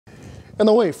And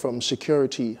away from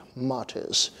security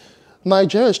matters,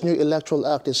 Nigeria's new Electoral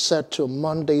Act is set to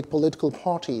mandate political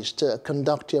parties to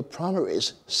conduct their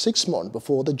primaries 6 months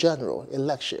before the general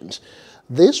elections.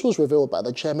 This was revealed by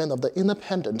the chairman of the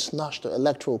Independent National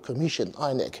Electoral Commission,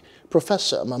 INEC,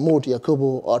 Professor Mahmood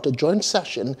Yakubu, at a joint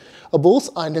session of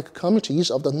both INEC committees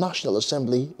of the National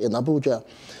Assembly in Abuja.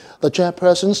 The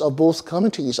chairpersons of both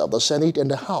committees of the Senate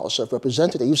and the House of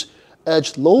Representatives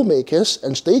urged lawmakers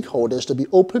and stakeholders to be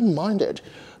open-minded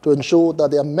to ensure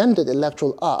that the amended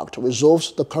Electoral Act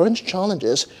resolves the current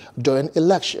challenges during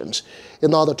elections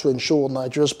in order to ensure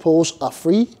Nigeria's polls are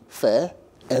free, fair,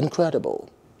 and credible.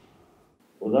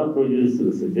 Without prejudice to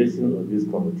the suggestions of this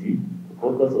committee, the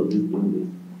focus of this bill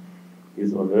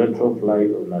is on the electoral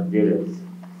plight of Nigerians,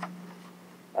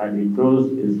 and it draws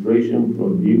inspiration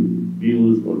from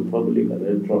views of public and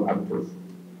electoral actors.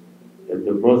 As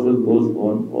the process goes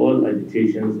on, all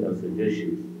agitations and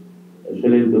suggestions,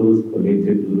 especially those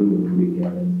collected during the public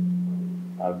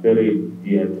hearings, are very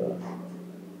dear to us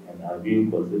and are being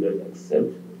considered,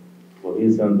 except for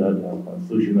instance that are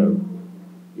constitutional.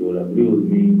 You will agree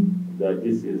with me that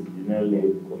this is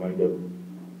generally commendable.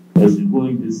 As we go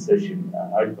in this session,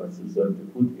 I urge participants to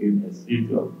put in a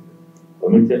series of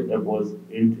committed efforts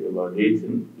into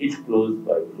evaluating each clause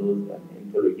by clause and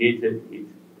interrogating it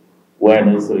where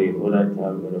necessary in order to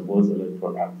have a robust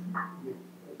electoral act.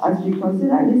 As we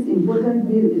consider this important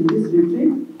bill in this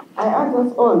retreat, I ask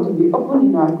us all to be open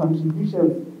in our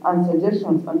contributions and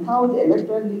suggestions on how the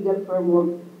electoral legal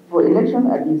framework for election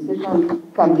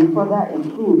administration can be further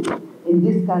improved in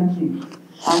this country.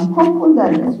 I'm hopeful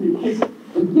that this retreat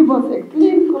will give us a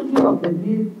clean copy of the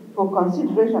bill for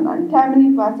consideration and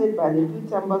timely passage by the two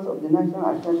chambers of the National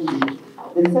Assembly.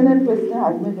 The Senate President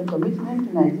has made a commitment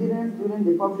to Nigerians during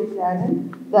the public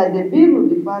hearing that the bill will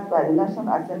be passed by the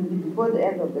National Assembly before the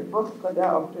end of the first quarter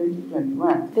of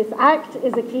 2021. This Act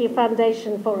is a key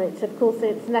foundation for it. Of course,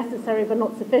 it's necessary but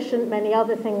not sufficient. Many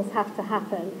other things have to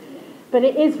happen. But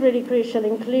it is really crucial,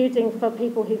 including for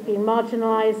people who've been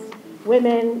marginalised,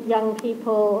 women, young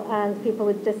people, and people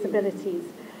with disabilities.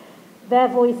 Their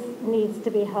voice needs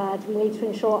to be heard. We need to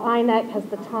ensure INEC has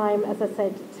the time, as I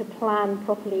said, to plan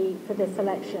properly for this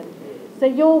election. So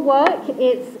your work,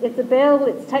 it's a bill,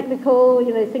 it's technical,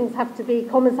 things have to be,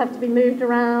 commas have to be moved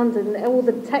around and all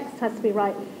the text has to be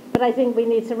right. But I think we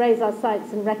need to raise our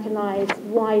sights and recognise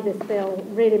why this bill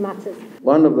really matters.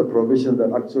 One of the provisions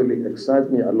that actually excites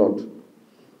me a lot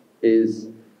is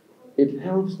it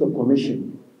helps the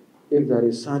Commission if there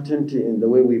is certainty in the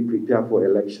way we prepare for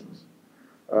elections.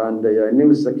 And the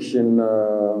new section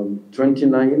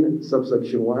 29,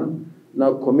 subsection 1,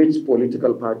 now commits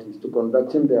political parties to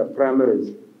conducting their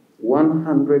primaries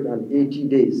 180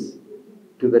 days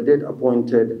to the date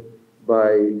appointed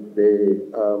by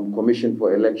the Commission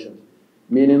for Elections,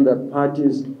 meaning that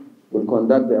parties will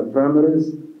conduct their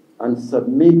primaries and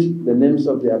submit the names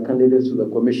of their candidates to the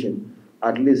Commission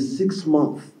at least 6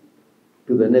 months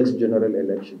to the next general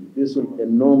election. This will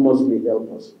enormously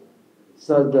help us,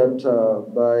 such that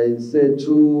by, say,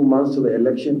 2 months to the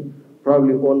election,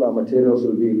 probably all our materials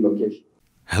will be in location.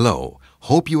 Hello,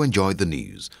 hope you enjoyed the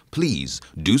news. Please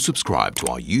do subscribe to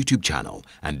our YouTube channel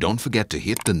and don't forget to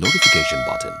hit the notification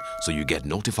button so you get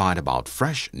notified about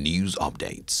fresh news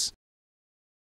updates.